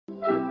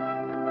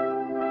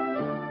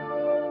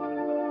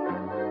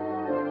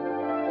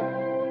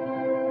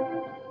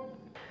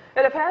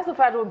It appears the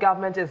federal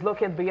government is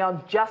looking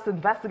beyond just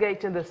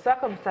investigating the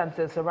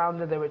circumstances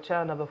surrounding the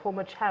return of the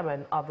former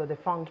chairman of the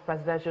defunct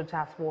Presidential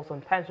Task Force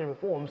on Pension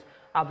Reforms,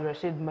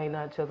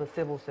 Maina, to the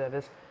civil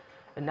service.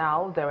 And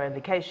now there are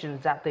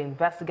indications that the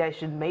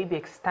investigation may be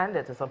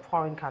extended to some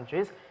foreign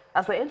countries,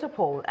 as the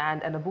Interpol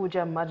and an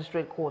Abuja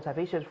magistrate court have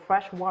issued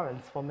fresh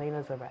warrants for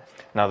Maina's arrest.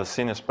 Now, the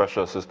senior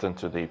special assistant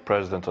to the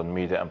President on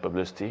Media and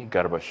Publicity,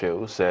 Garba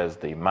Shehu, says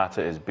the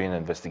matter is being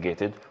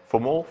investigated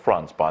from all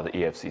fronts by the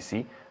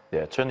EFCC,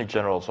 the Attorney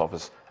General's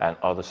office and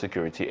other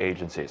security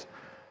agencies.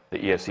 The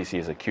EFCC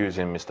is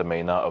accusing Mr.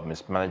 Maina of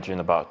mismanaging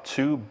about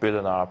 $2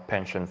 billion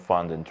pension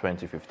fund in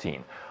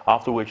 2015,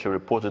 after which he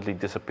reportedly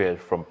disappeared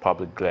from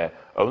public glare,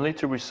 only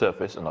to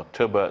resurface in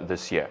October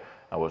this year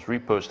and was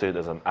reposted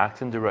as an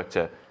acting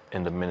director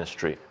in the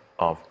Ministry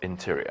of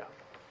Interior.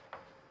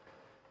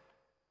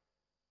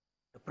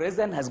 The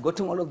President has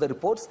gotten all of the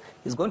reports.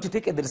 He's going to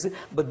take a decision.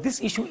 But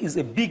this issue is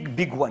a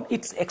big one.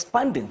 It's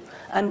expanding.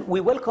 And we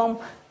welcome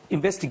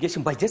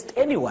investigation by just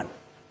anyone.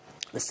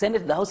 The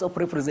Senate, the House of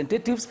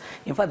Representatives,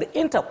 in fact, the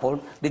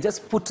Interpol, they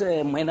just put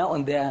Maina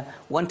on their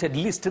wanted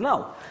list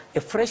now.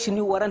 A fresh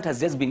new warrant has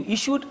just been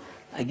issued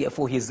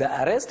for his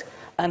arrest.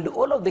 And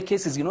all of the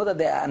cases, you know that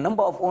there are a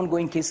number of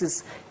ongoing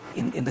cases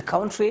in the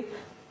country,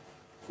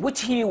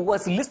 which he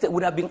was listed,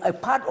 would have been a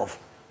part of.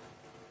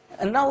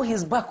 And now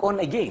he's back on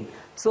again.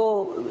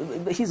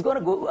 So he's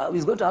going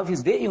to have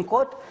his day in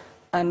court,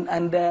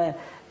 and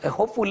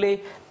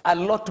hopefully a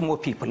lot more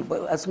people.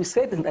 But as we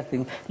said in that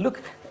thing,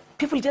 look,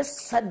 people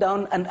just sat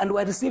down and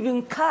were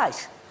receiving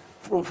cash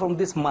from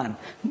this man,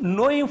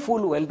 knowing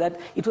full well that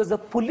it was the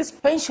police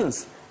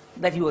pensions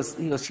that he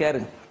was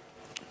sharing.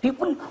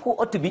 People who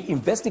ought to be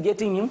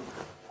investigating him,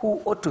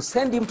 who ought to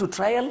send him to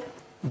trial,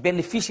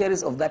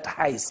 beneficiaries of that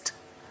heist.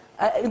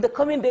 In the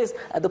coming days,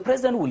 the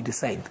President will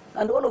decide,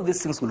 and all of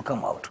these things will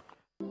come out.